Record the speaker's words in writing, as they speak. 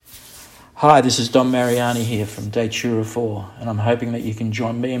Hi, this is Don Mariani here from Datura4, and I'm hoping that you can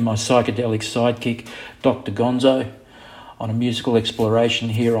join me and my psychedelic sidekick, Dr. Gonzo, on a musical exploration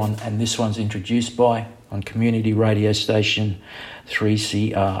here on And This One's Introduced By on community radio station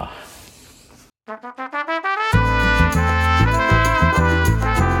 3CR.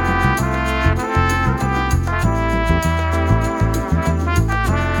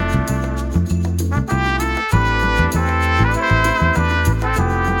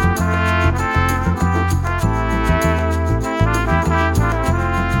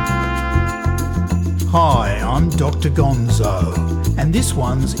 Hi, I'm Dr. Gonzo, and This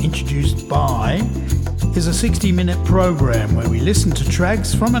One's Introduced By is a 60-minute program where we listen to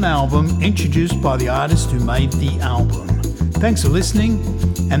tracks from an album introduced by the artist who made the album. Thanks for listening,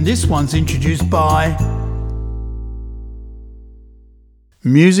 and This One's Introduced by...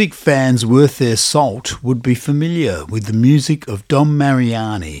 Music fans worth their salt would be familiar with the music of Don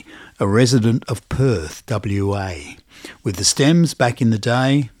Mariani, a resident of Perth, WA. With the Stems back in the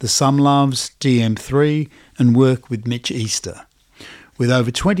day, the Some Loves, DM3 and work with Mitch Easter. With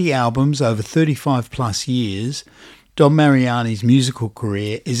over 20 albums over 35 plus years, Don Mariani's musical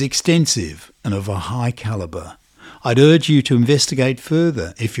career is extensive and of a high calibre. I'd urge you to investigate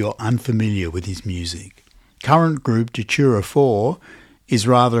further if you're unfamiliar with his music. Current group Datura4 is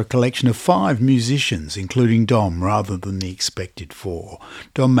rather a collection of 5 musicians, including Dom rather than the expected 4.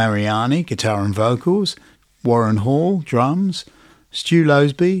 Don Mariani, guitar and vocals, Warren Hall, drums, Stu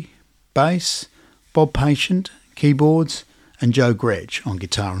Loseby, bass, Bob Patient, keyboards, and Joe Gretsch on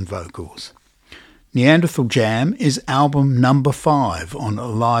guitar and vocals. Neanderthal Jam is album number 5 on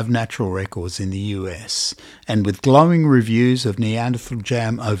Alive Natural Records in the US, and with glowing reviews of Neanderthal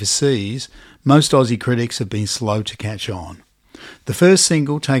Jam overseas, most Aussie critics have been slow to catch on. The first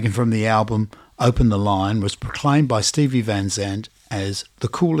single taken from the album, Open the Line, was proclaimed by Stevie Van Zandt as the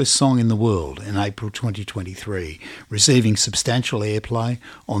coolest song in the world in April 2023, receiving substantial airplay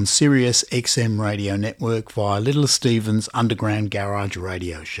on Sirius XM radio network via Little Steven's Underground Garage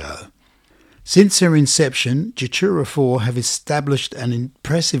radio show. Since their inception, Datura4 have established an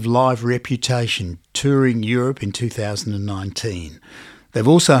impressive live reputation touring Europe in 2019. They've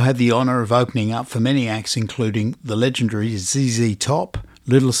also had the honour of opening up for many acts including the legendary ZZ Top,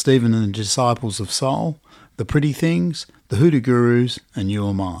 Little Steven and the Disciples of Soul, The Pretty Things, The Hoodoo Gurus and You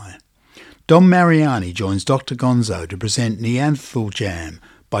Am I. Don Mariani joins Dr. Gonzo to present Neanderthal Jam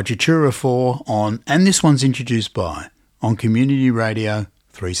by Datura4 on And This One's Introduced By on Community Radio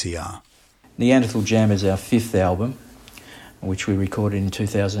 3CR. Neanderthal Jam is our 5th album, which we recorded in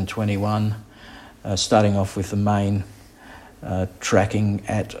 2021, starting off with the main tracking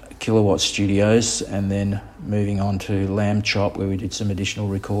at Kilowatt Studios and then moving on to Lamb Chop, where we did some additional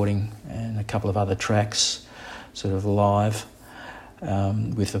recording and a couple of other tracks sort of live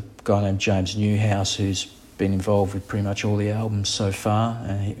with a guy named James Newhouse, who's been involved with pretty much all the albums so far,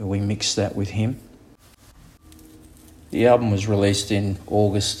 and we mixed that with him. The album was released in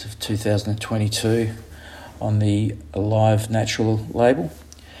August of 2022 on the Alive Natural label,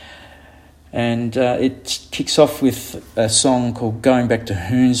 and it kicks off with a song called Going Back to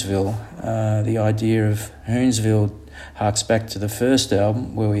Hoonsville. The idea of Hoonsville harks back to the first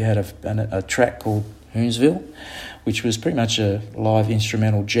album, where we had a track called Hoonsville, which was pretty much a live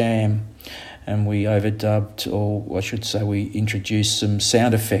instrumental jam, and we overdubbed, or I should say we introduced some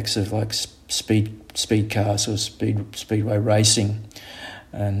sound effects of like speed cars or speedway racing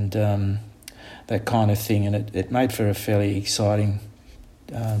and that kind of thing, and it made for a fairly exciting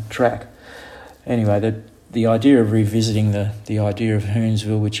track. Anyway, the idea of revisiting the idea of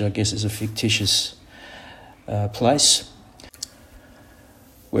Hoonsville, which I guess is a fictitious place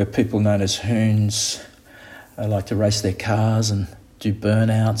where people known as hoons like to race their cars and do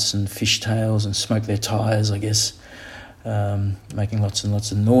burnouts and fishtails and smoke their tyres, I guess, making lots and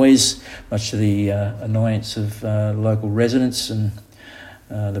lots of noise, much to the annoyance of local residents and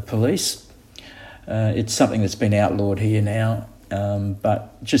the police. It's something that's been outlawed here now,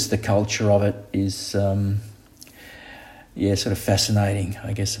 but just the culture of it is, sort of fascinating.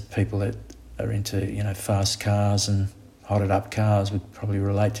 I guess people that are into, fast cars and hotted up cars would probably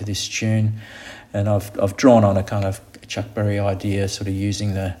relate to this tune, and I've drawn on a kind of Chuck Berry idea, sort of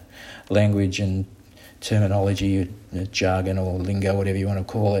using the language and terminology, jargon or lingo, whatever you want to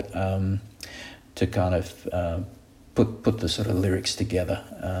call it, to kind of put the sort of lyrics together.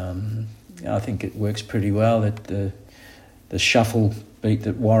 I think it works pretty well. That the shuffle beat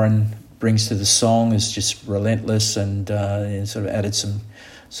that Warren brings to the song is just relentless, and sort of added some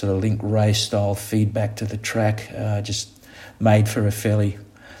sort of link ray style feedback to the track, just made for a fairly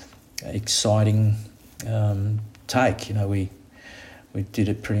exciting take. we did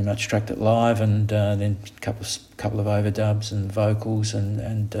it pretty much, tracked it live, and then a couple of overdubs and vocals,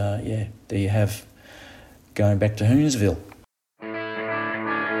 and yeah, there you have Going Back to Hoonsville.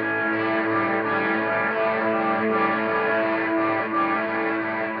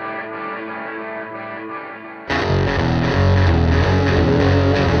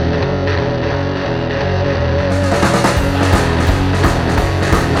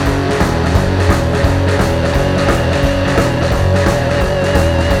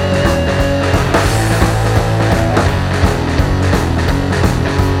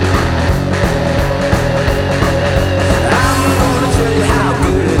 I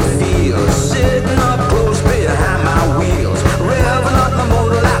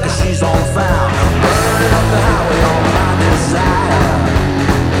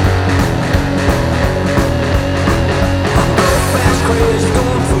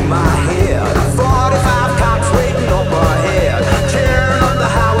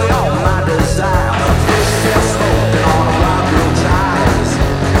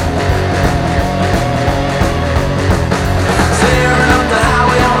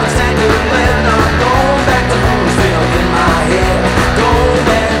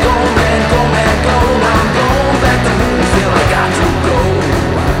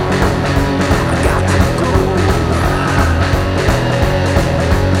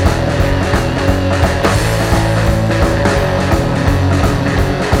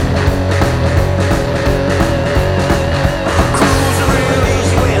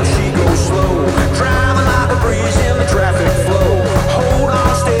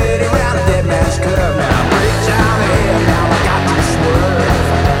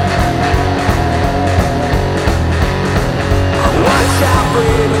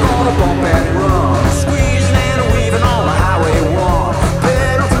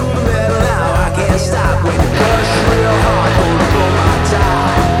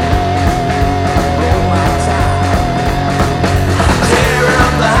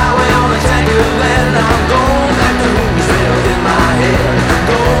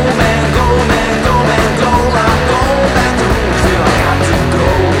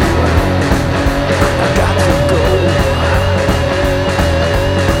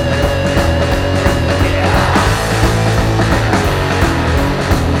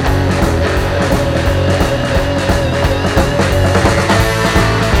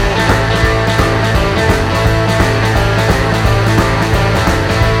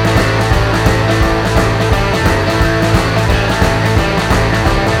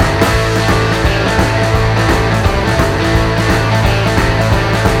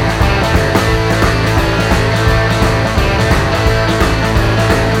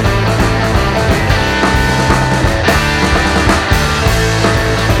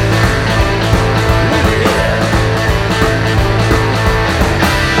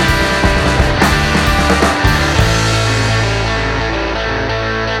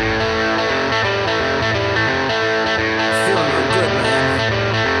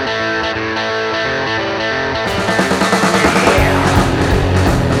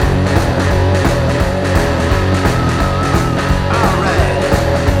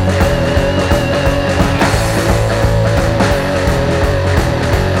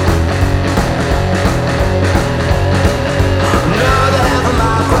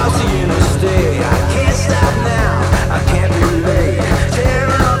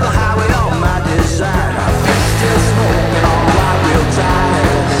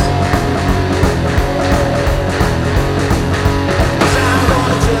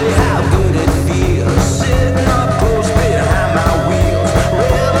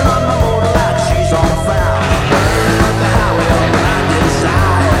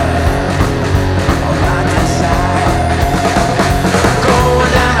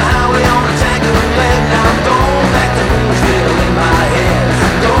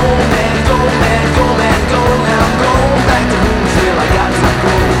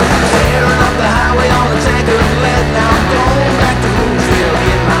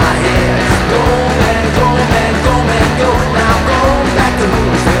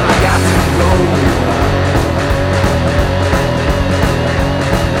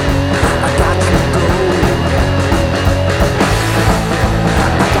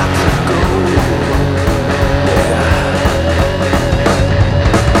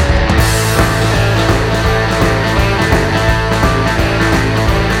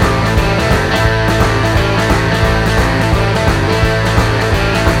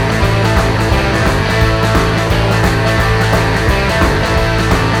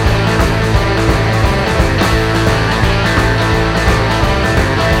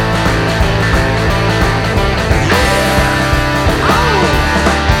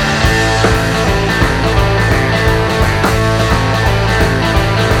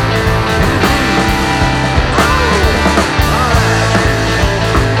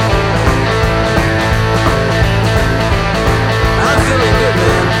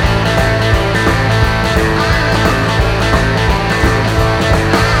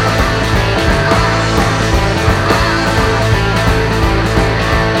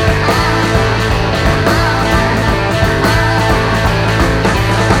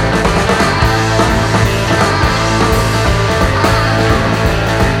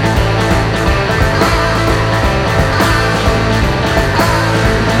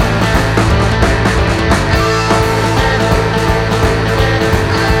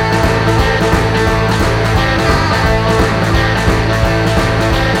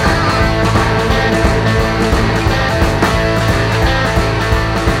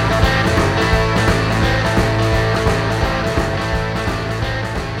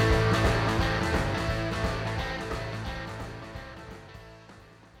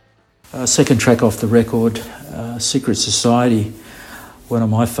Second track off the record, Secret Society, one of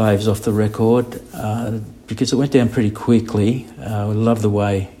my faves off the record, because it went down pretty quickly. I love the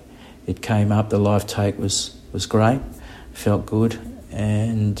way it came up. The live take was great, felt good,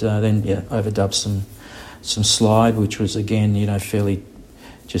 and then overdubbed some slide, which was again fairly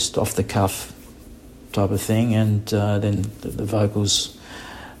just off the cuff type of thing, and then the vocals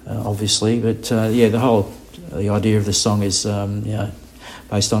obviously, but the idea of the song is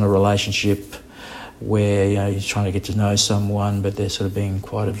based on a relationship where you're trying to get to know someone, but they're sort of being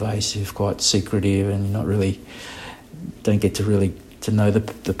quite evasive, quite secretive, and you're don't get to really to know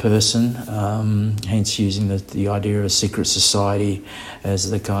the person. Hence, using the idea of a secret society as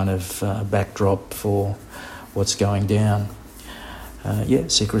the kind of backdrop for what's going down.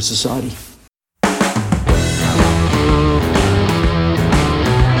 Secret society.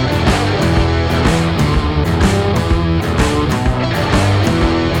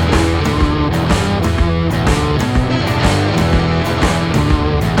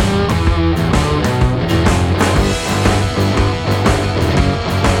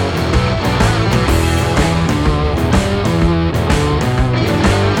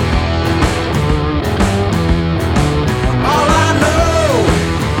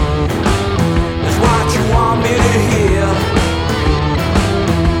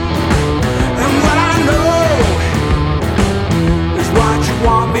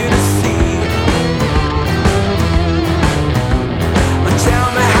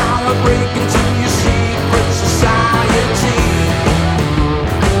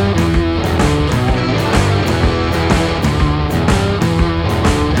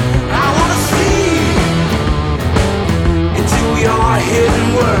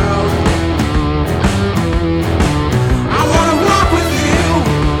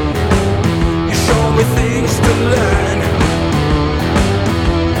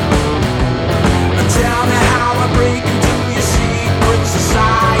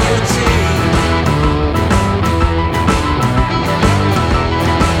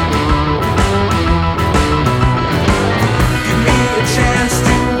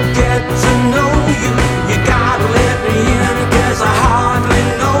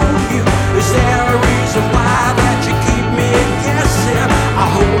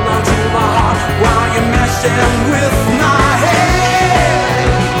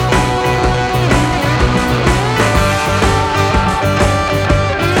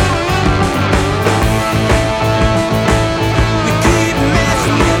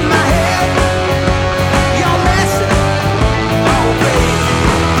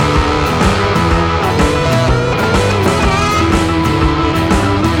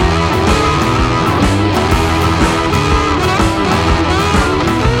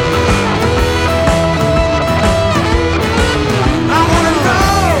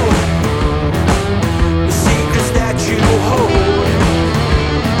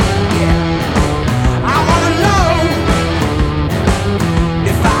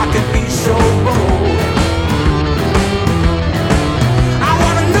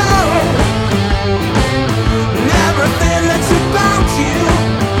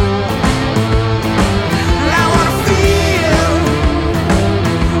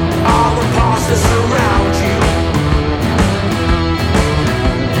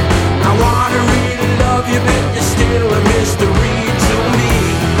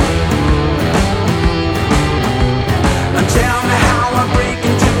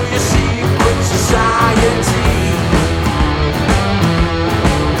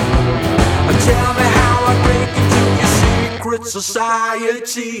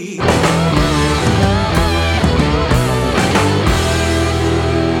 Society.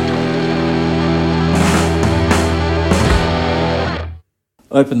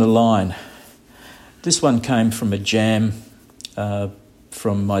 Open the Line. This one came from a jam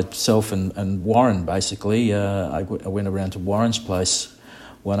from myself and Warren, basically. I went around to Warren's place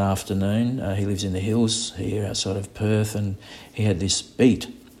one afternoon. He lives in the hills here outside of Perth, and he had this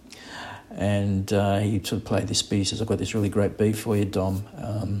beat. And he sort of played this beat. He says, "I've got this really great beat for you, Dom.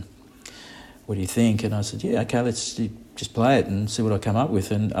 What do you think?" And I said, "Yeah, okay, let's just play it and see what I come up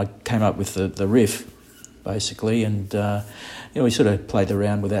with." And I came up with the riff, basically. And, we sort of played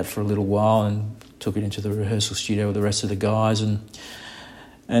around with that for a little while and took it into the rehearsal studio with the rest of the guys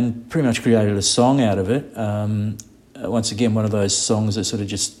and pretty much created a song out of it. Once again, one of those songs that sort of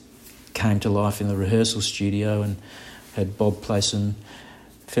just came to life in the rehearsal studio, and had Bob play some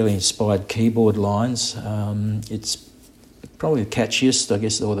fairly inspired keyboard lines. It's probably the catchiest, I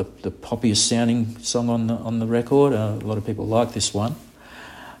guess, or the poppiest sounding song on the record. A lot of people like this one,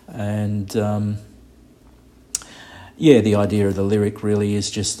 and the idea of the lyric really is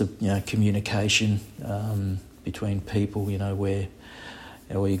just the communication between people. Where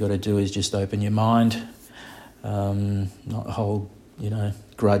all you got to do is just open your mind, not hold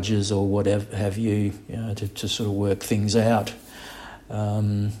grudges or whatever have you, to sort of work things out.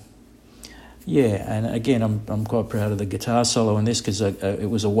 And again, I'm quite proud of the guitar solo in this because it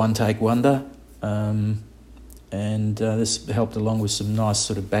was a one-take wonder, and this helped along with some nice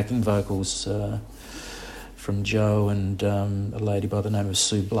sort of backing vocals from Joe and a lady by the name of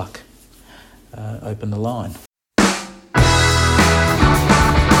Sue Bluck. Open the line.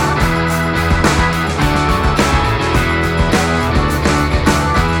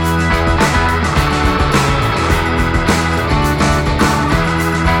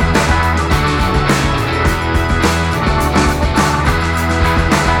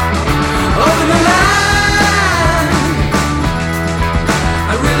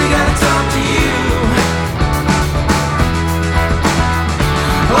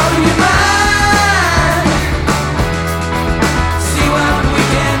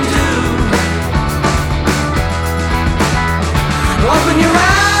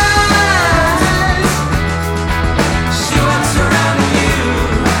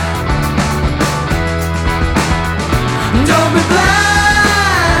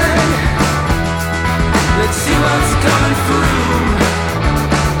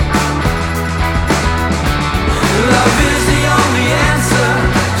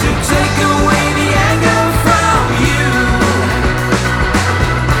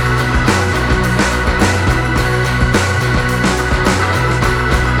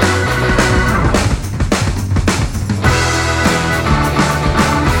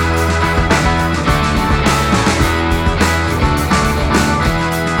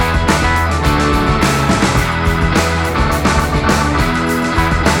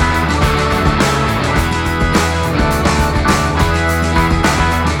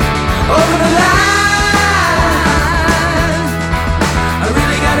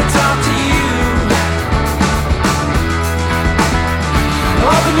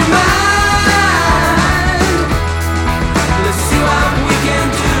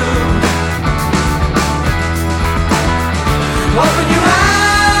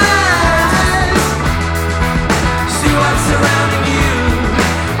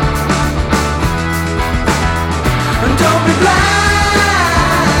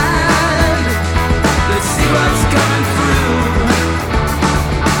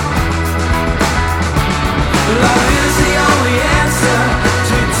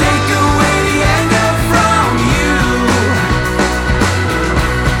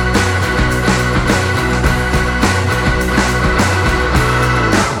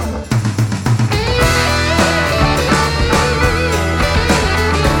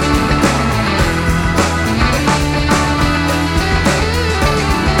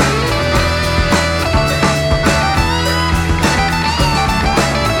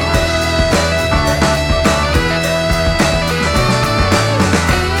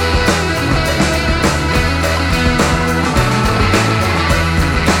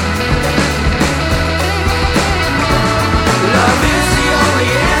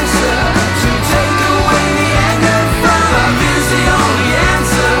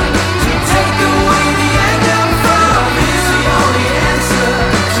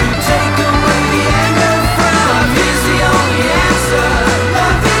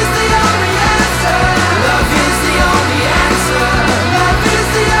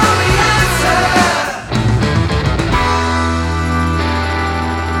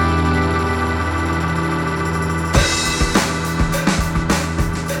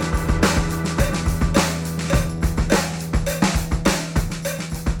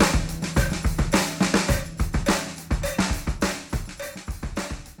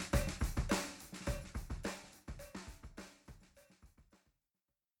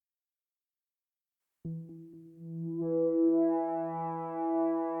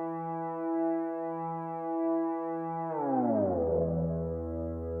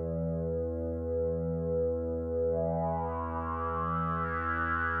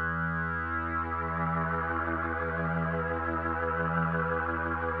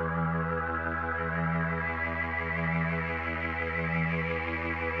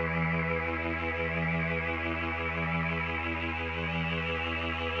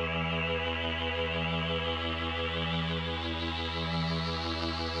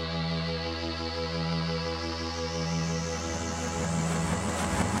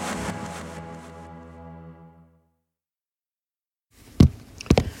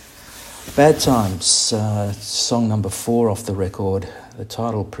 Bad Times, song number 4 off the record. The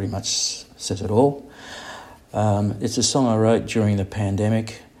title pretty much says it all. It's a song I wrote during the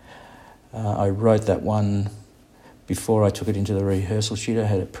pandemic. I wrote that one before I took it into the rehearsal studio. I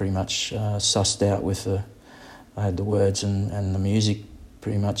had it pretty much sussed out with I had the words and the music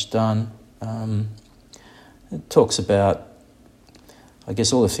pretty much done. It talks about, I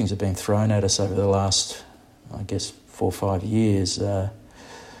guess, all the things that have been thrown at us over the last, 4 or 5 years.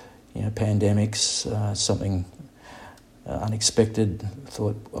 Pandemics, something unexpected,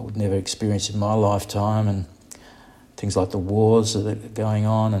 thought I would never experience in my lifetime, and things like the wars that are going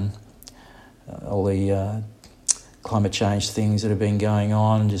on, and all the climate change things that have been going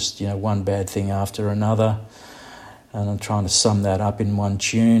on, just one bad thing after another. And I'm trying to sum that up in one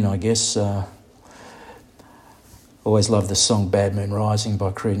tune, I guess. Always loved the song "Bad Moon Rising"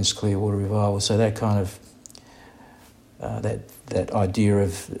 by Creedence Clearwater Revival. So that kind of that idea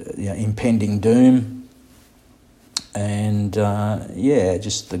of impending doom, and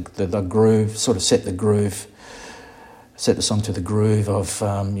just the groove, sort of set the song to the groove of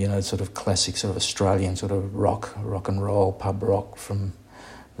sort of classic sort of Australian sort of rock and roll, pub rock from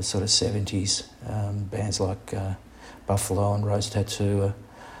the sort of 70s. Bands like Buffalo and Rose Tattoo are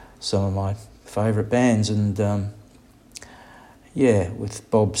some of my favourite bands, and with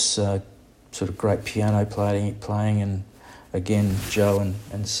Bob's sort of great piano playing, and again Joe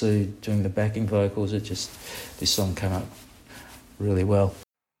and Sue doing the backing vocals, this song came up really well.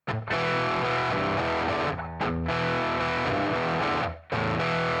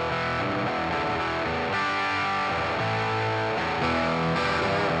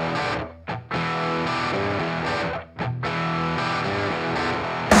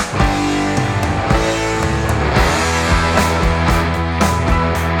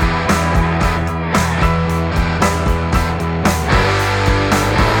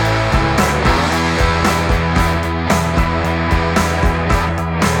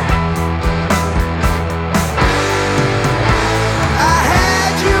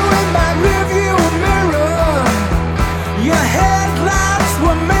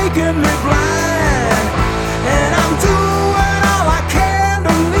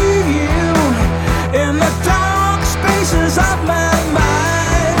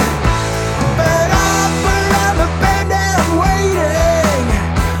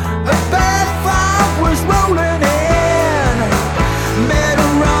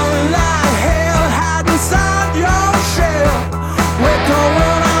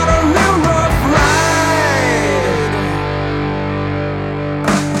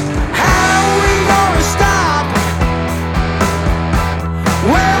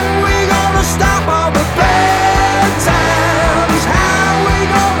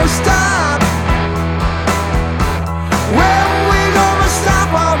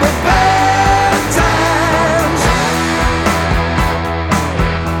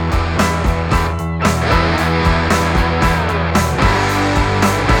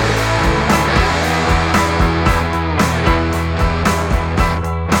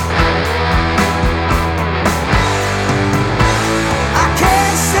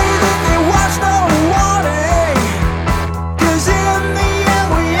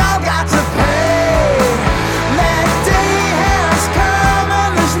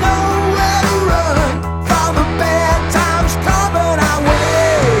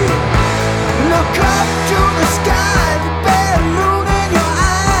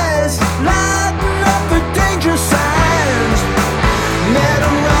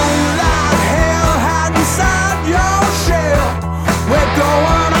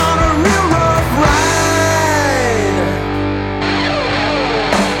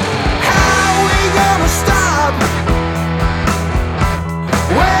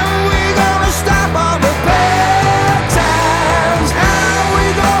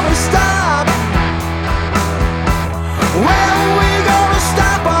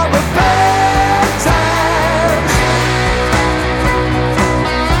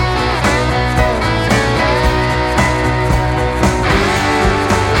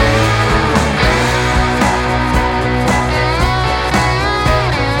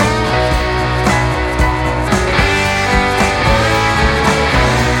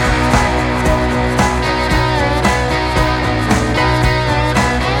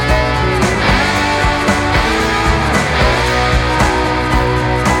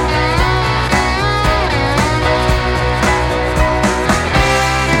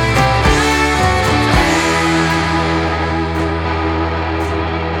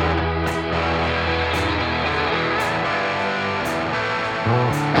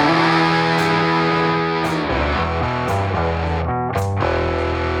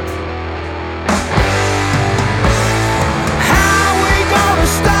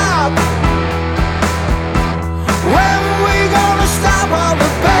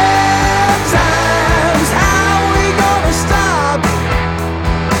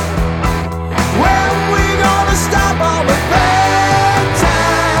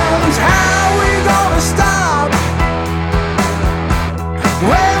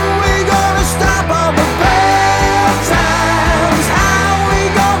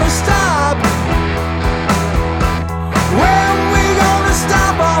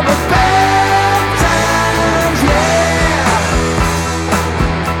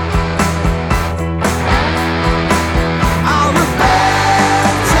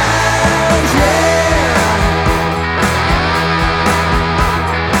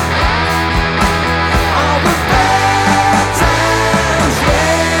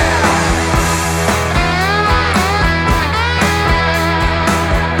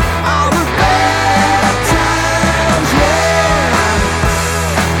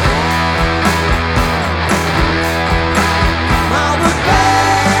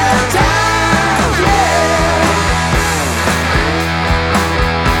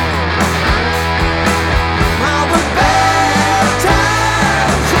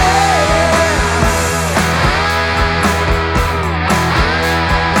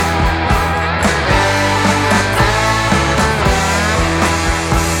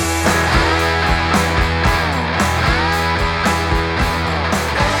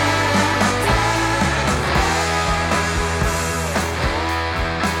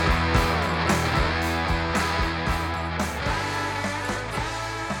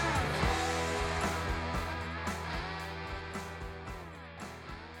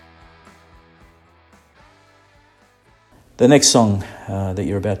 The next song that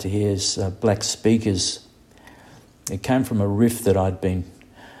you're about to hear is Black Speakers. It came from a riff that I'd been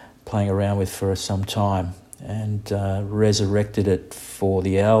playing around with for some time and resurrected it for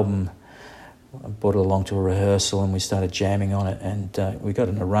the album. I brought it along to a rehearsal and we started jamming on it, and we got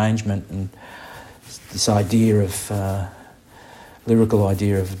an arrangement, and this idea of lyrical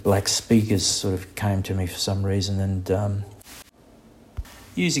idea of black speakers sort of came to me for some reason, and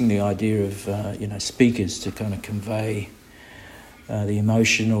using the idea of speakers to kind of convey the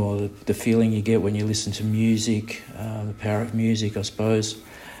emotion or the feeling you get when you listen to music, the power of music, I suppose,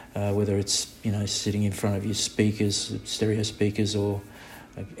 whether it's sitting in front of your speakers, stereo speakers, or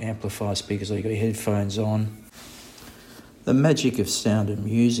amplifier speakers, or you got your headphones on. The magic of sound and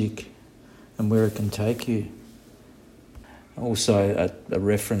music and where it can take you. Also a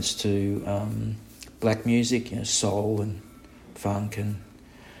reference to black music, soul and funk and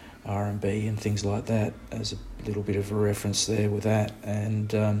R&B and things like that. There's a little bit of a reference there with that.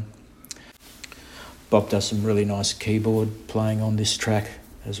 And Bob does some really nice keyboard playing on this track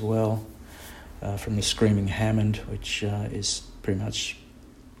as well, from the Screaming Hammond, which is pretty much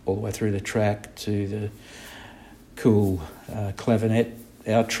all the way through the track, to the cool clavinet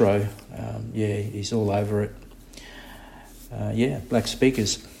outro. He's all over it. Black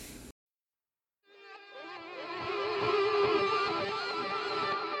Speakers.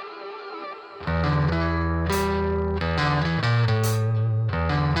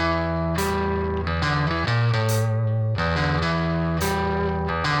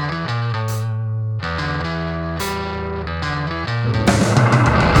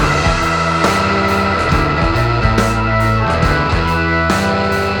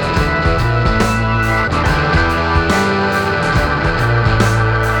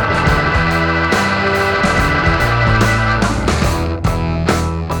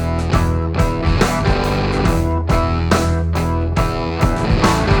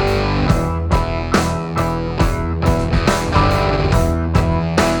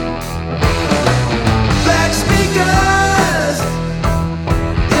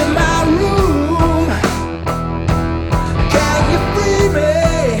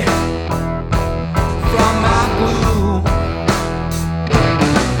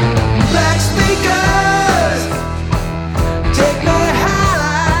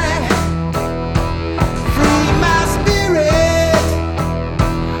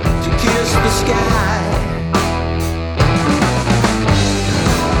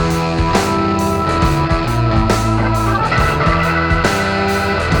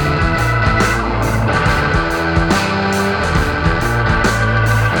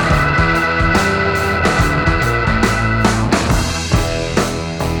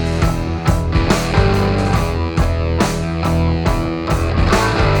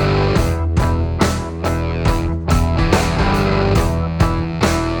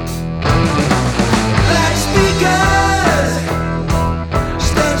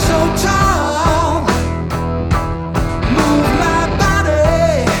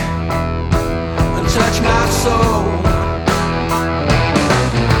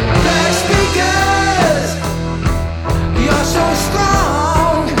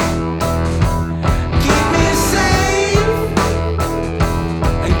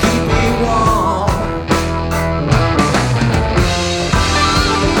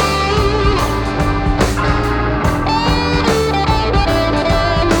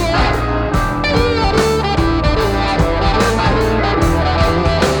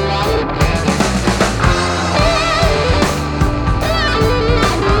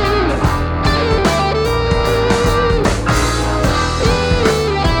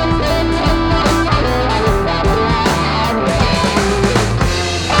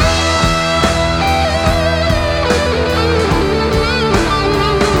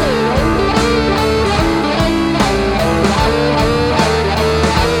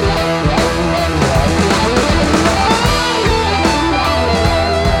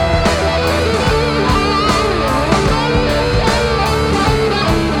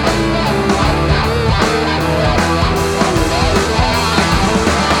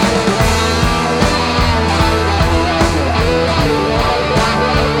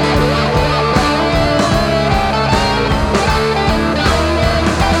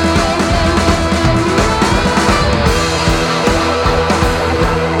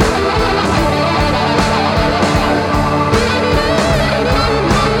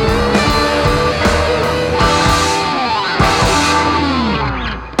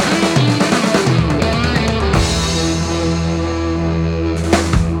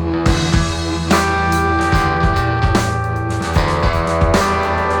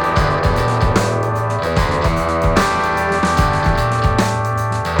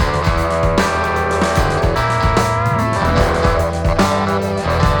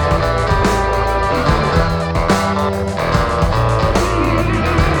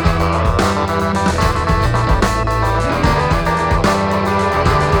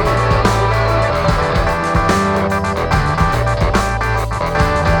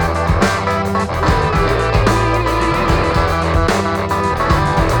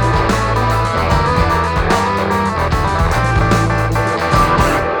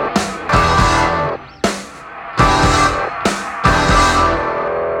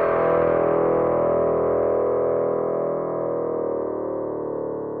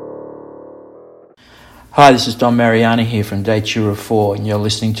 Hi, this is Don Mariani here from Datura4, and you're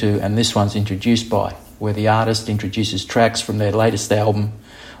listening to And This One's Introduced By, where the artist introduces tracks from their latest album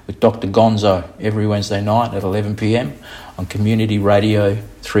with Dr. Gonzo every Wednesday night at 11 p.m. on Community Radio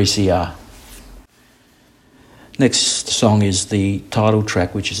 3CR. Next song is the title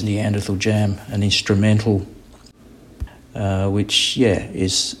track, which is Neanderthal Jam, an instrumental, which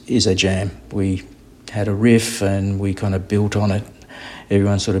is a jam. We had a riff and we kind of built on it.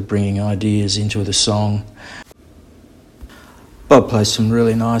 Everyone's sort of bringing ideas into the song. Bob plays some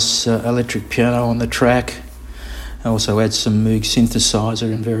really nice electric piano on the track. I also add some Moog synthesizer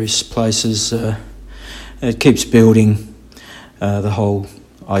in various places. It keeps building the whole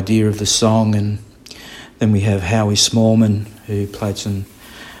idea of the song. And then we have Howie Smallman, who played some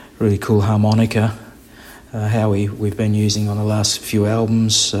really cool harmonica. Howie we've been using on the last few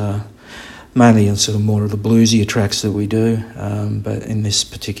albums, mainly in sort of more of the bluesier tracks that we do, but in this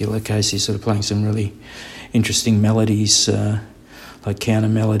particular case he's sort of playing some really interesting melodies, like counter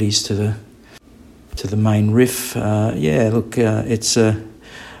melodies to the main riff. It's a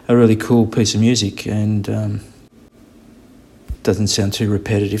really cool piece of music, and doesn't sound too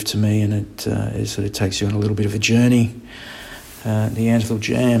repetitive to me, and it sort of takes you on a little bit of a journey. Neanderthal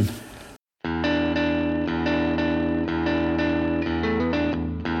Jam.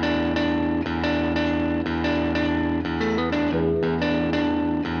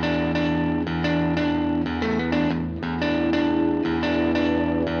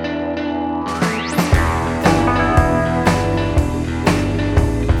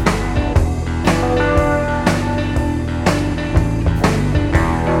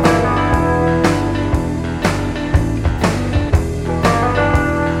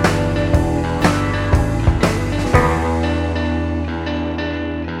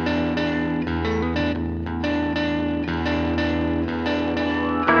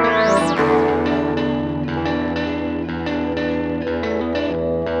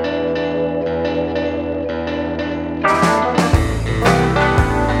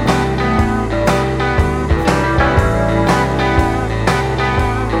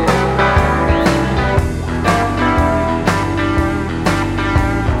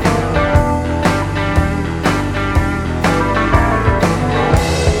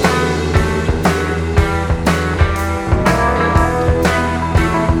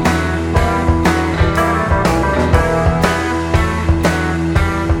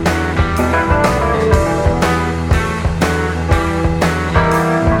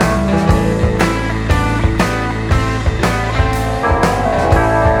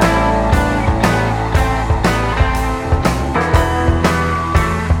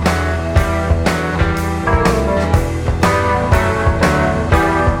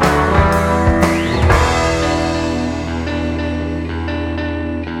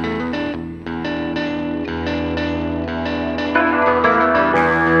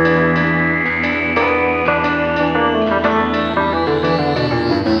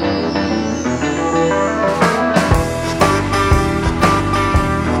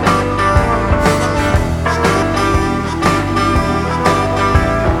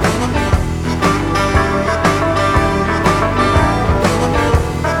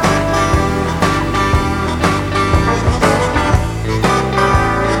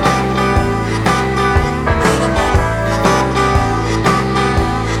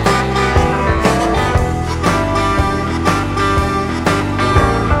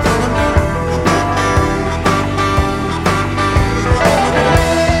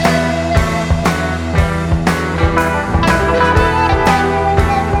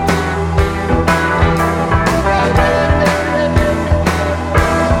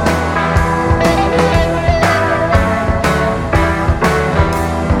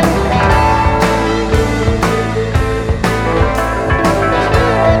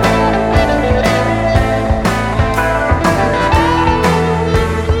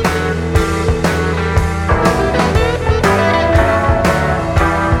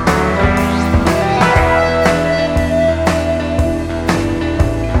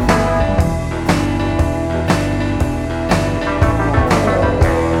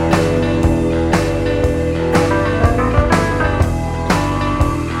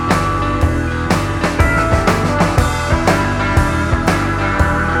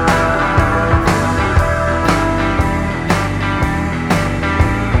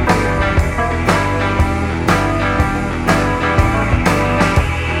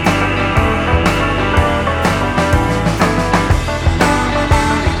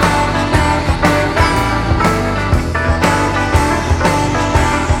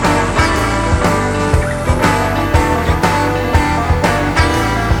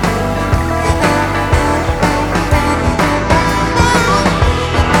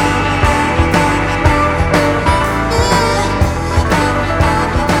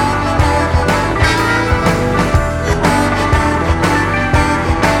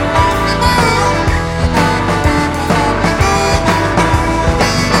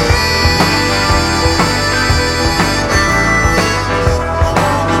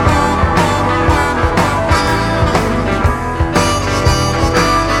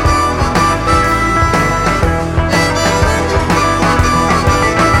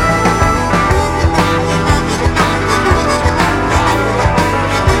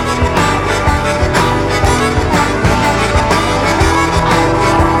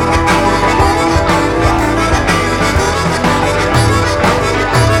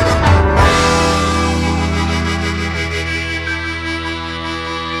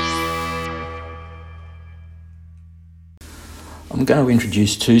 going to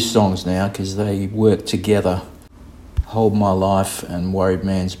introduce two songs now because they work together. Hold My Life and Worried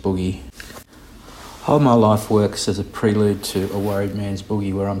Man's Boogie. Hold My Life works as a prelude to A Worried Man's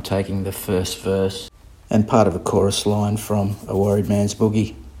Boogie, where I'm taking the first verse and part of a chorus line from A Worried Man's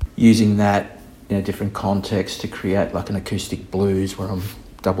Boogie, using that in a different context to create like an acoustic blues where I'm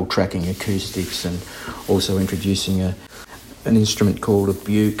double tracking acoustics and also introducing an instrument called a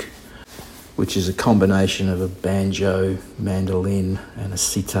buke, which is a combination of a banjo, mandolin and a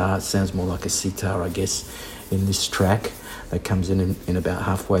sitar. It sounds more like a sitar, I guess, in this track. That comes in about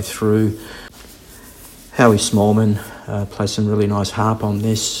halfway through. Howie Smallman plays some really nice harp on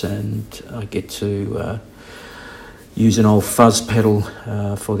this, and I get to use an old fuzz pedal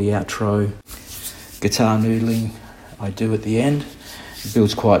for the outro. Guitar noodling I do at the end. It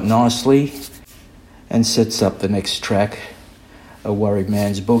builds quite nicely and sets up the next track, A Worried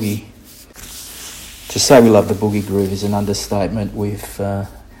Man's Boogie. To say we love the boogie groove is an understatement. We've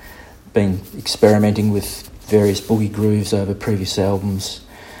been experimenting with various boogie grooves over previous albums,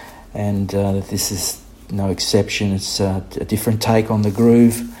 and this is no exception. It's a different take on the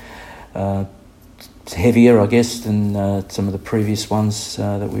groove. It's heavier, I guess, than some of the previous ones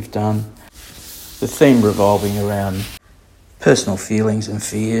that we've done. The theme revolving around personal feelings and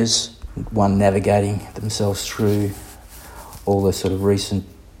fears, one navigating themselves through all the sort of recent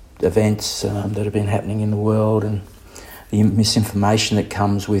events that have been happening in the world and the misinformation that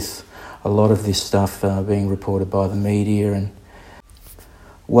comes with a lot of this stuff being reported by the media, and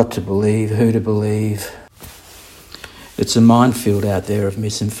what to believe, who to believe. It's a minefield out there of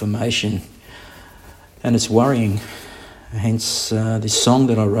misinformation, and it's worrying. Hence this song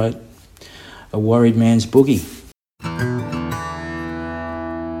that I wrote, A Worried Man's Boogie.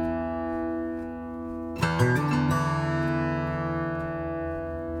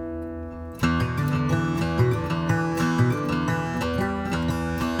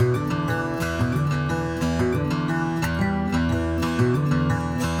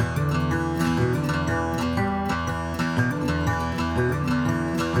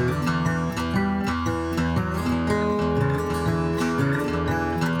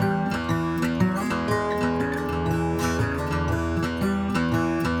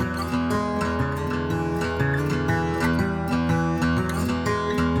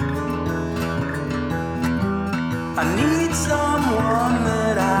 I need someone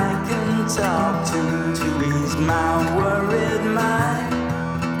that I can talk to ease my worried mind.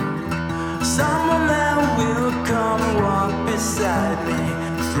 Someone that will come walk beside me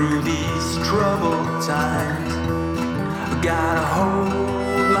through these troubled times. I gotta hold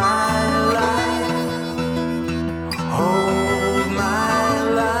my life, hold my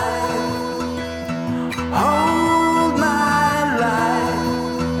life, hold my life,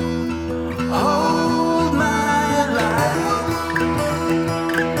 hold my life.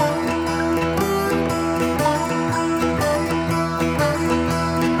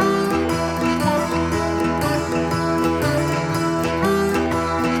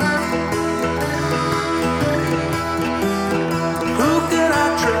 Who can I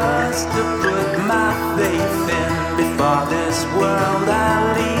trust to put my faith in before this world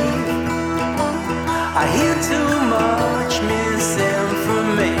I leave? I hear too much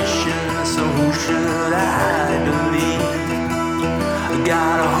misinformation, so who should I believe? I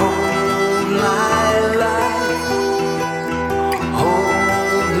gotta hold my life,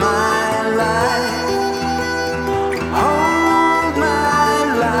 hold my life, hold my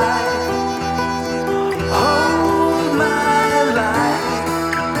life, hold my life,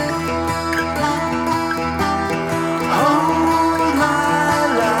 hold my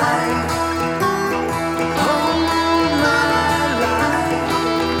life, hold my life,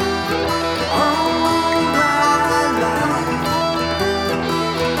 hold my life,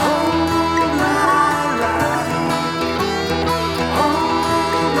 hold my life.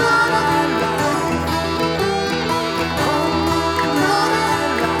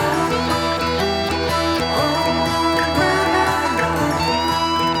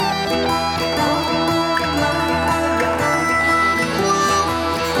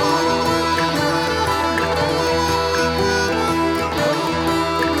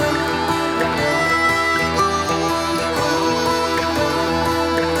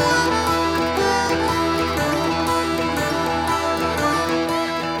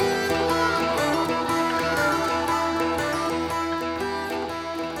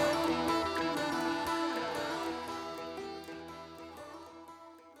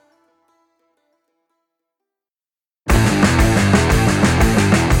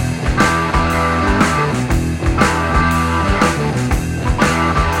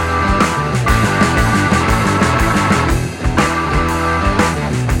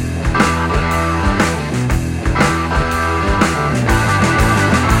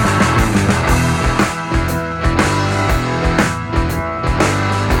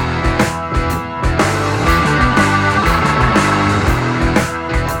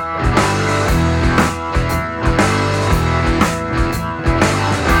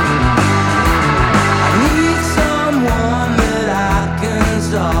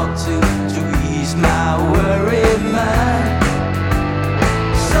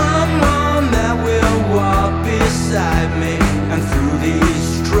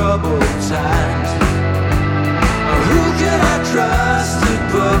 times. Who can I trust to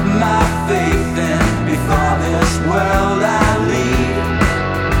put my faith in before this world I leave?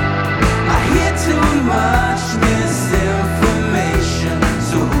 I hear too much misinformation,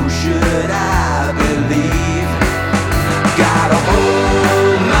 so who should I believe? Gotta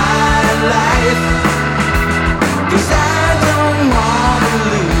hold my life, 'cause I don't wanna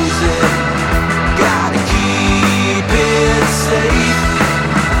lose it. Gotta keep it safe,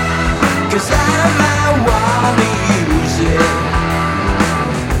 'cause I might wanna use it.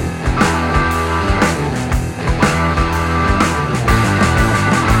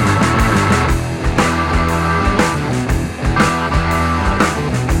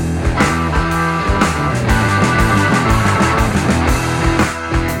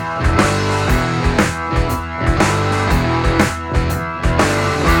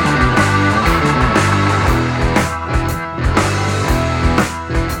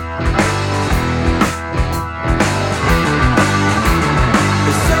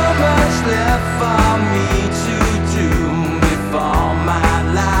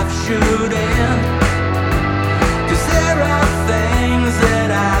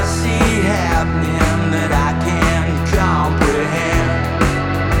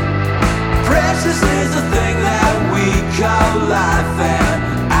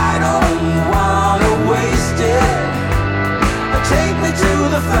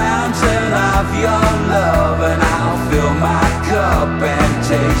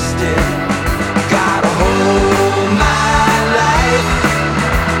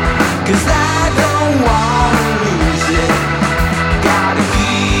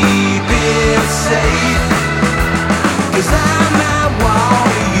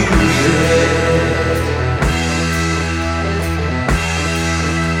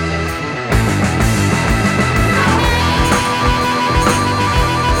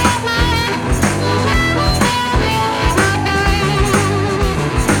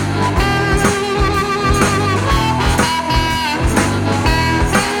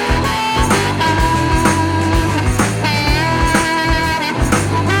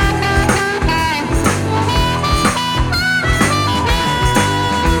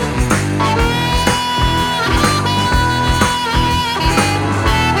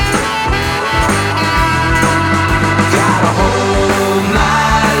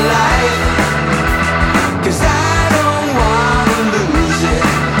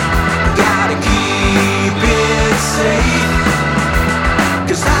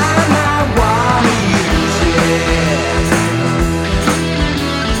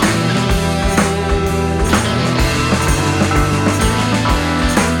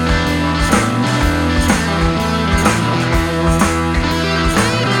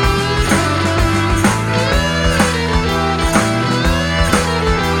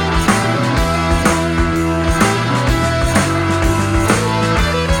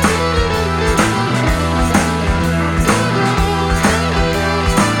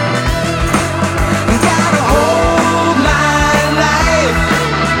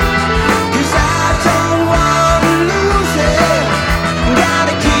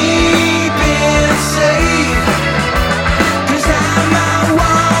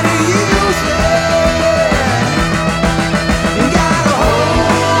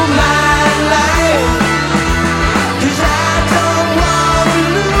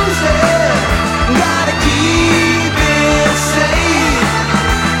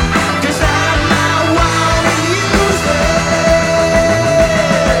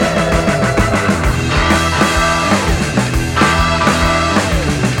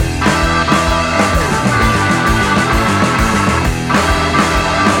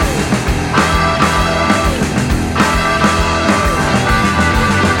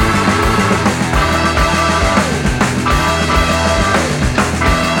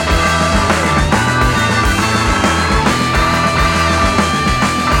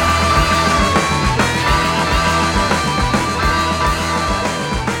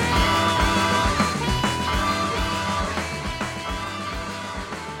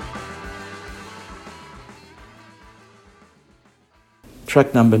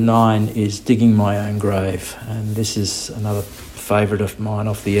 Track number 9 is Digging My Own Grave, and this is another favourite of mine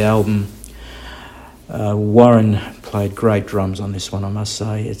off the album. Warren played great drums on this one, I must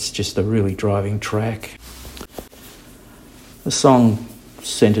say. It's just a really driving track. The song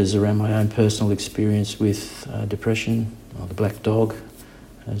centres around my own personal experience with depression, or the black dog,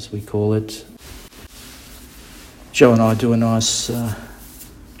 as we call it. Joe and I do a nice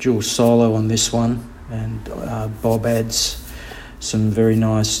dual solo on this one, and Bob adds some very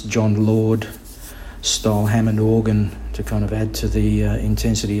nice John Lord style Hammond organ to kind of add to the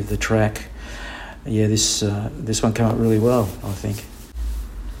intensity of the track. Yeah, this one came up really well, I think.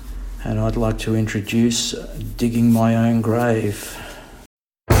 And I'd like to introduce Digging My Own Grave.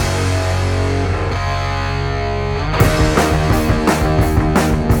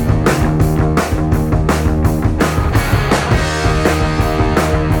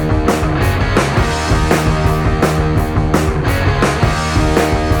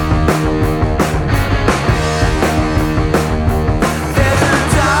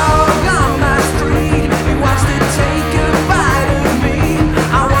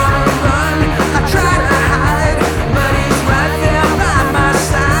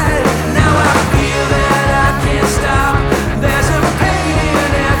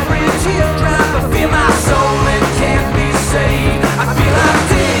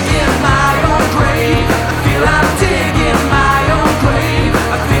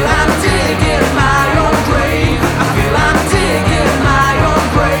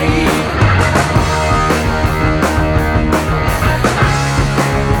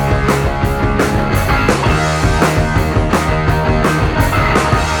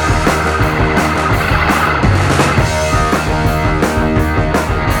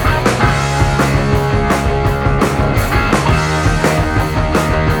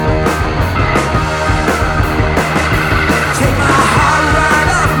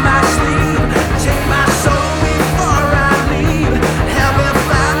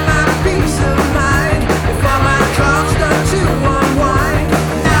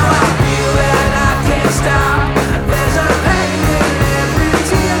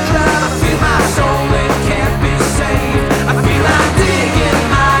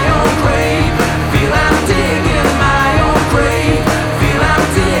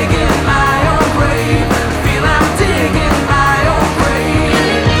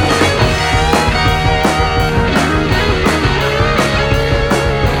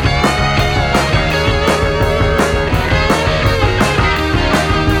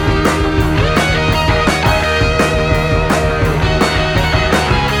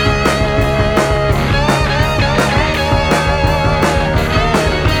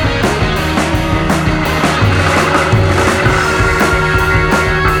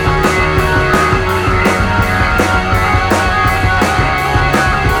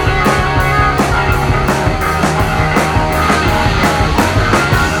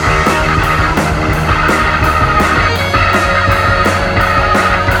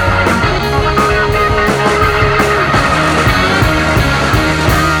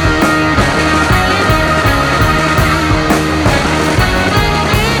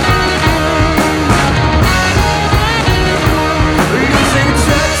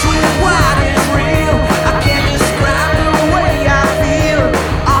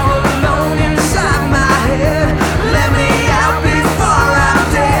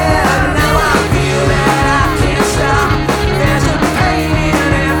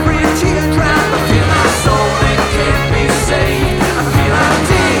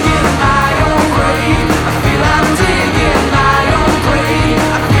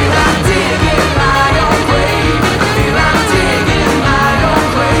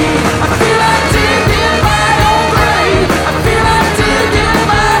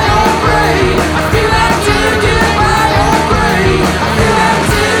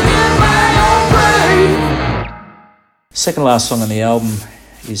 Second last song on the album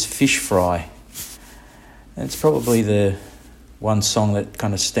is Fish Fry. And it's probably the one song that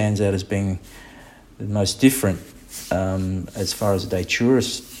kind of stands out as being the most different as far as a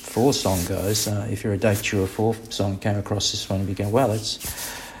Datura4 song goes. If you're a Datura4 song, came across this one and be going, wow, that's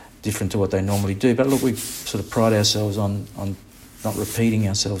different to what they normally do. But look, we sort of pride ourselves on not repeating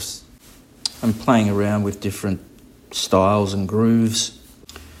ourselves and playing around with different styles and grooves.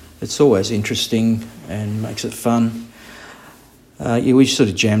 It's always interesting and makes it fun. Yeah, we sort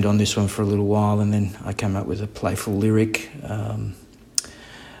of jammed on this one for a little while, and then I came up with a playful lyric.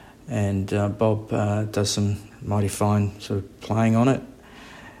 And Bob does some mighty fine sort of playing on it.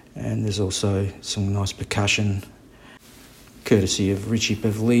 And there's also some nice percussion, courtesy of Richie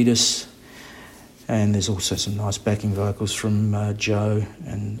Pavlidis. And there's also some nice backing vocals from Joe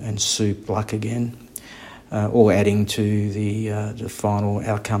and Sue Pluck again, all adding to the final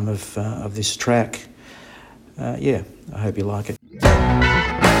outcome of this track. Yeah, I hope you like it.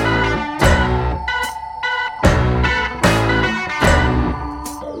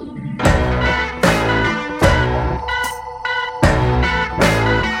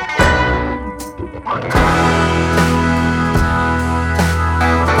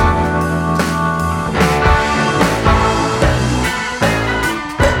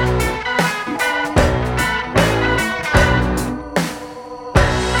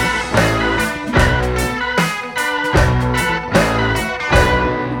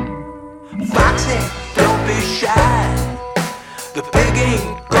 pig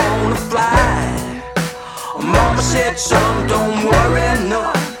ain't gonna fly. Mama said, son, don't worry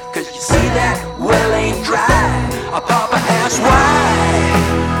none, 'cause you see that well ain't dry. Papa asked why.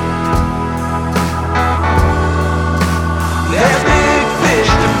 There's big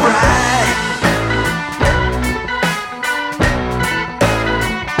fish to fry.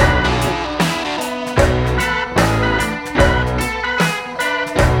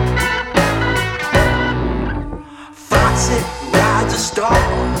 Foxy rides a star,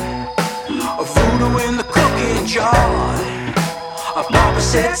 a voodoo in the cooking jar. Papa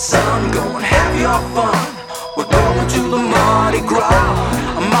said, son, go and have your fun. We're going to the Mardi Gras.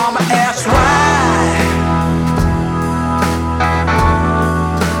 Mama asked why.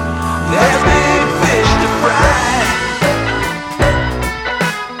 There's big fish to fry.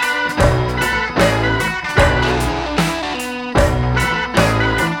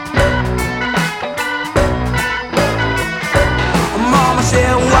 Mama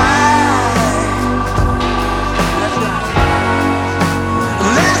said why.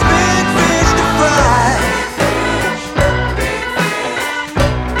 There's big fish to fry.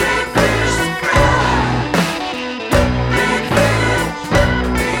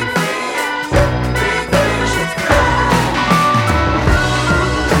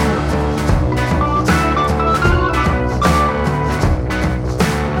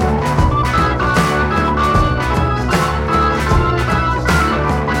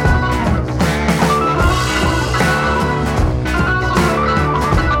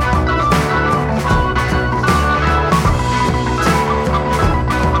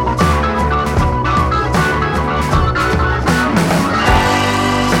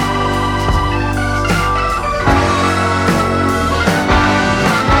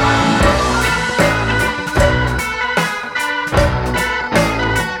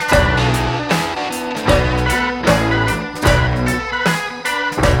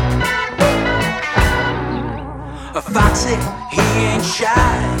 Foxy, he ain't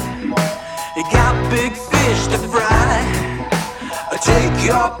shy. He got big fish to fry. Take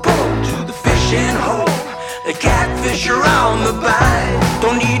your boat to the fishing hole. The catfish are on the bite.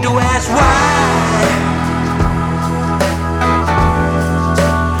 Don't need to ask why.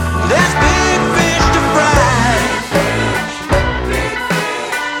 There's big fish to fry.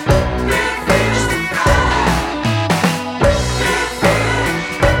 Big fish to fry.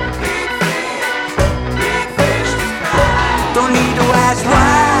 Don't need to ask why.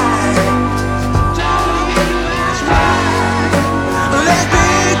 Don't need to ask why. There's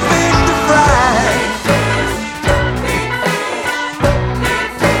big fish to fry. Big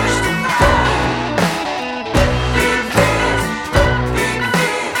fish to fry.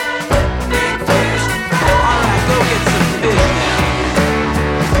 Big fish to fry. Alright, go get some fish now.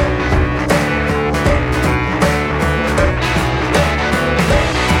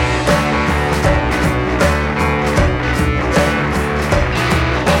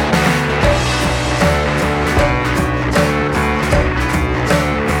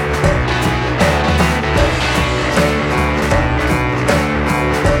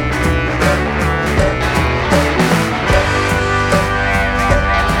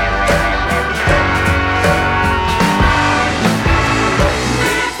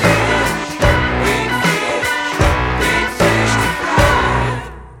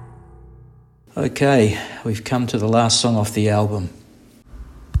 Okay, we've come to the last song off the album,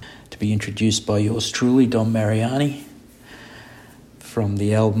 to be introduced by yours truly, Dom Mariani, from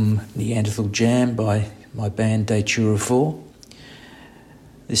the album Neanderthal Jam by my band Datura4.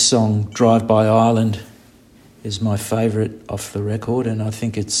 This song, Drive By Island, is my favourite off the record, and I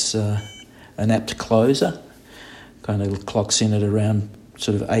think it's an apt closer. Kind of clocks in at around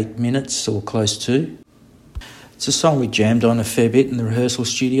sort of 8 minutes or close to. It's a song we jammed on a fair bit in the rehearsal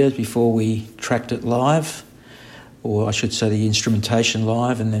studios before we tracked it live, or I should say the instrumentation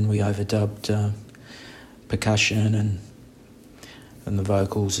live, and then we overdubbed percussion and the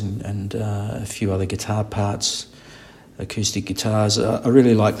vocals and a few other guitar parts, acoustic guitars. I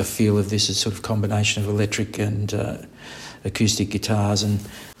really like the feel of this. It's sort of combination of electric and acoustic guitars, and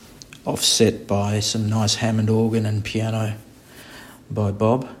offset by some nice Hammond organ and piano by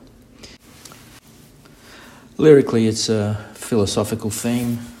Bob. Lyrically, it's a philosophical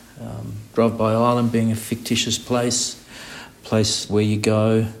theme. Drive By Island being a fictitious place where you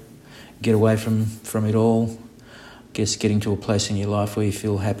go, get away from it all. I guess getting to a place in your life where you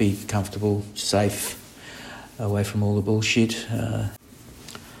feel happy, comfortable, safe, away from all the bullshit.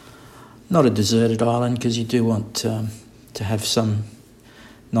 Not a deserted island, because you do want to have some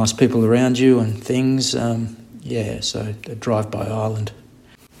nice people around you and things. So a drive-by island.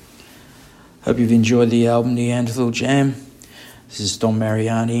 Hope you've enjoyed the album Neanderthal Jam. This is Don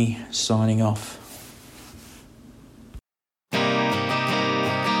Mariani signing off.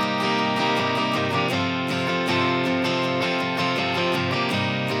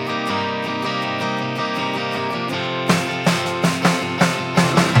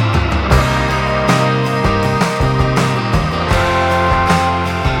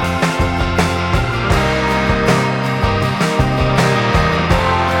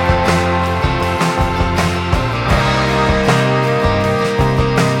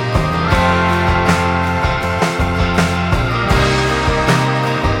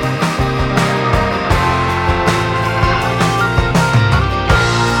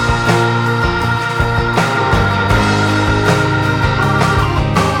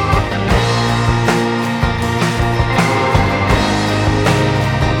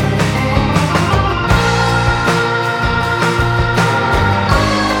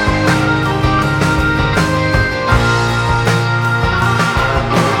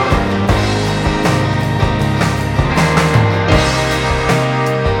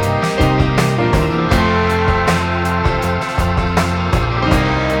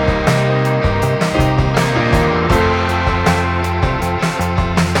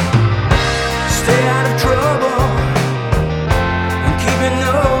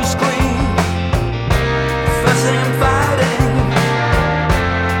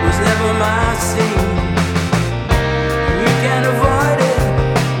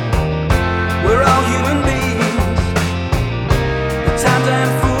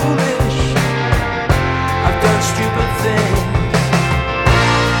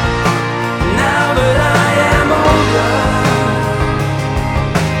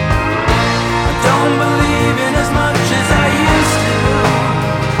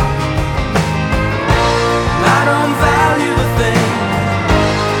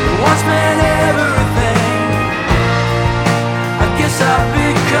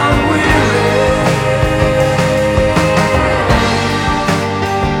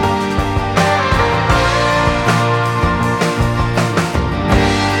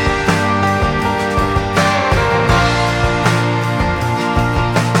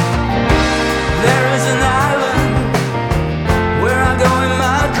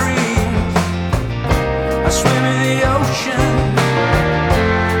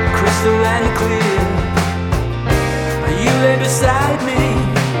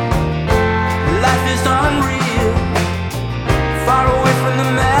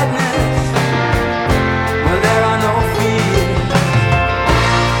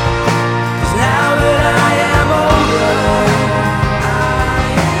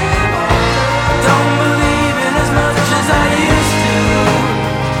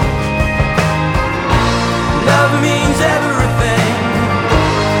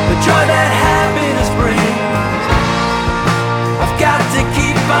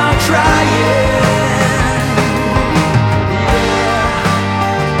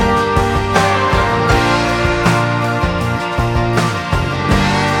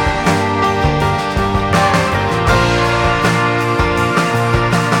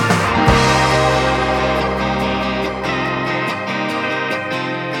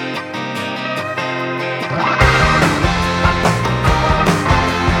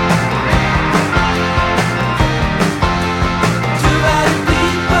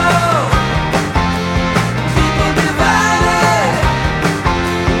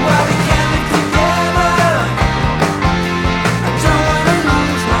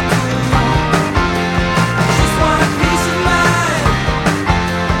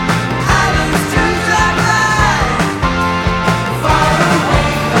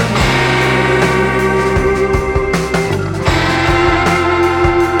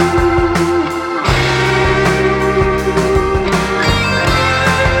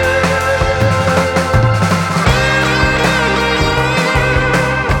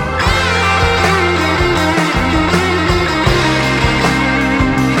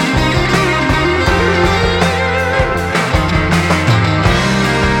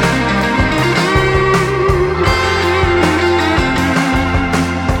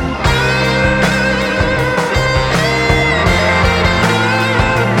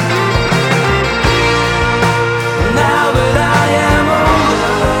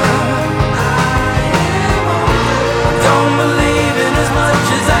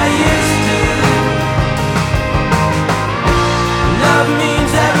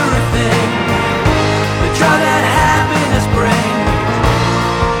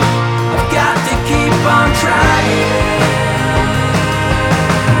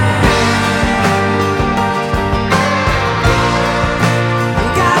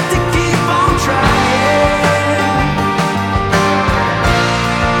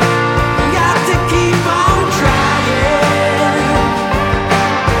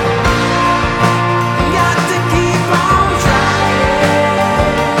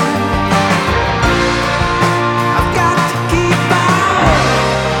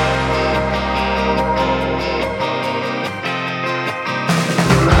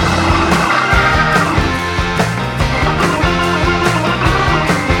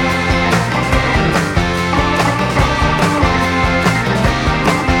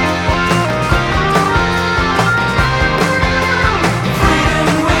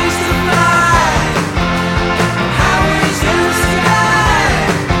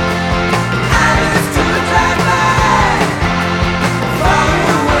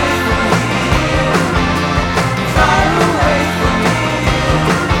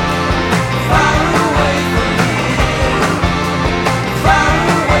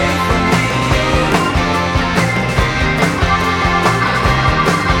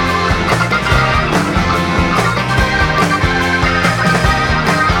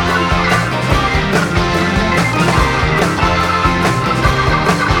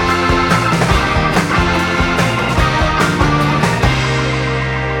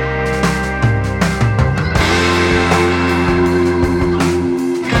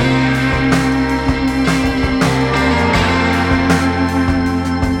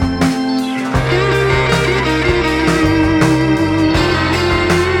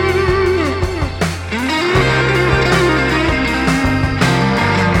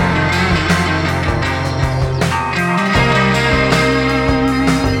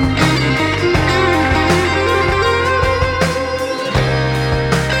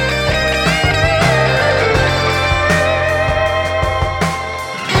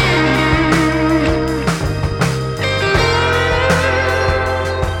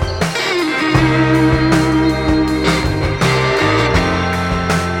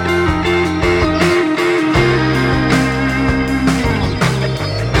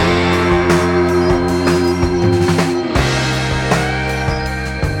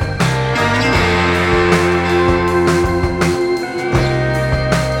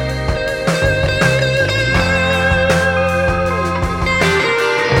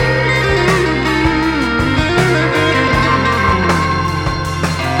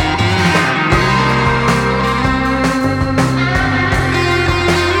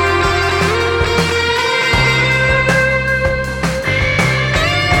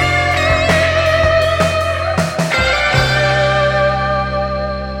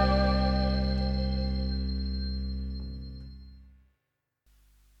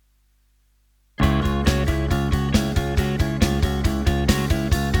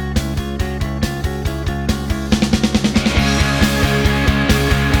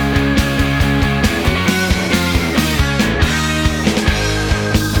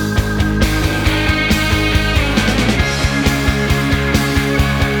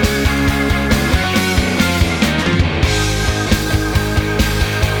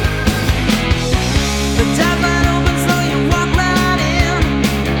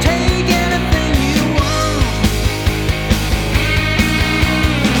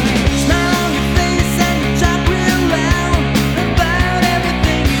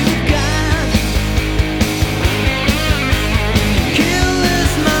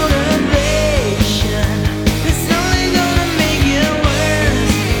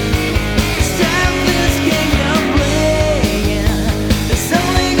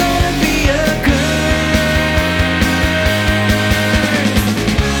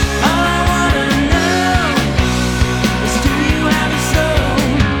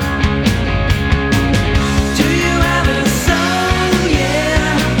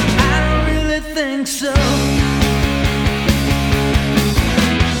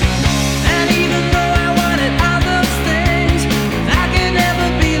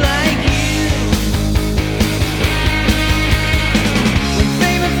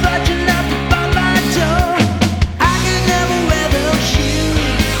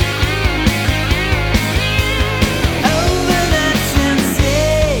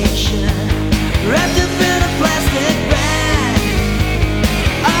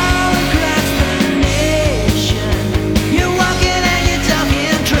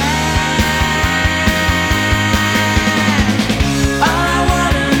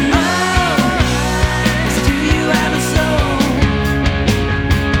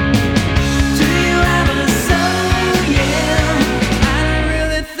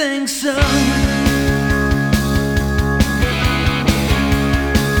 think so.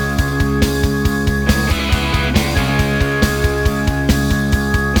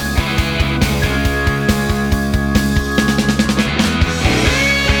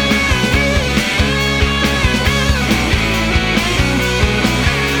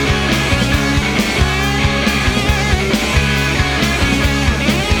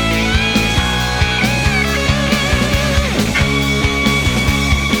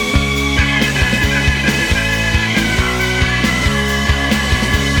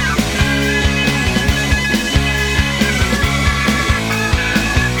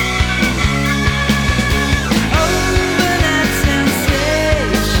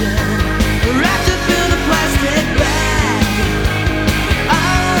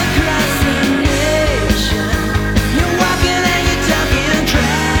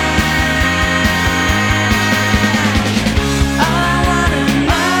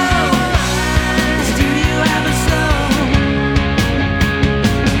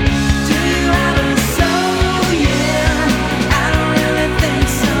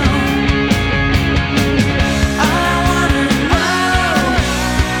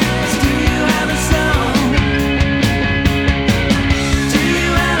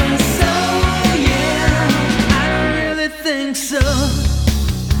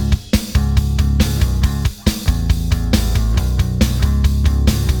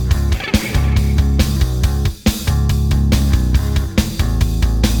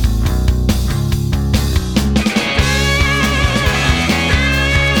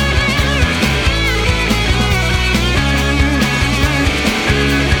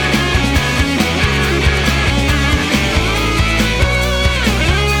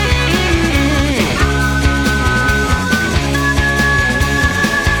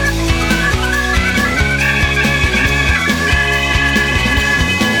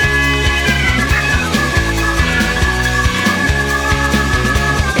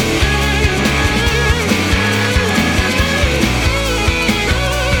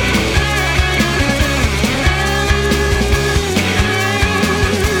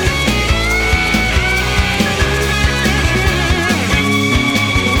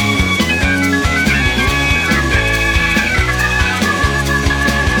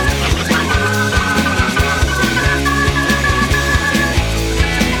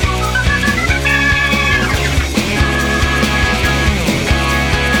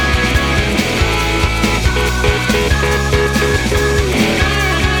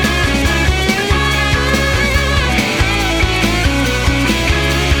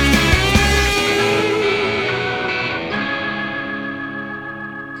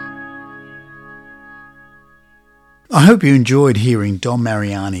 I hope you enjoyed hearing Dom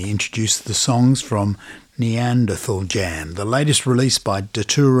Mariani introduce the songs from Neanderthal Jam, the latest release by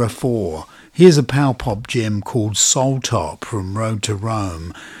Datura4. Here's a power pop gem called Soul Top from Road to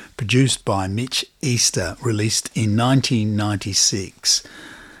Rome, produced by Mitch Easter, released in 1996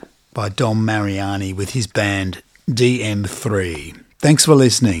 by Dom Mariani with his band DM3. Thanks for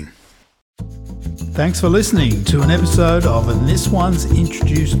listening. Thanks for listening to an episode of And This One's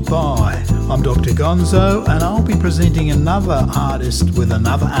Introduced By. I'm Dr. Gonzo and I'll be presenting another artist with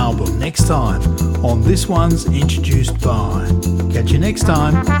another album next time on This One's Introduced By. Catch you next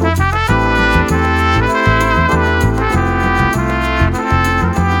time.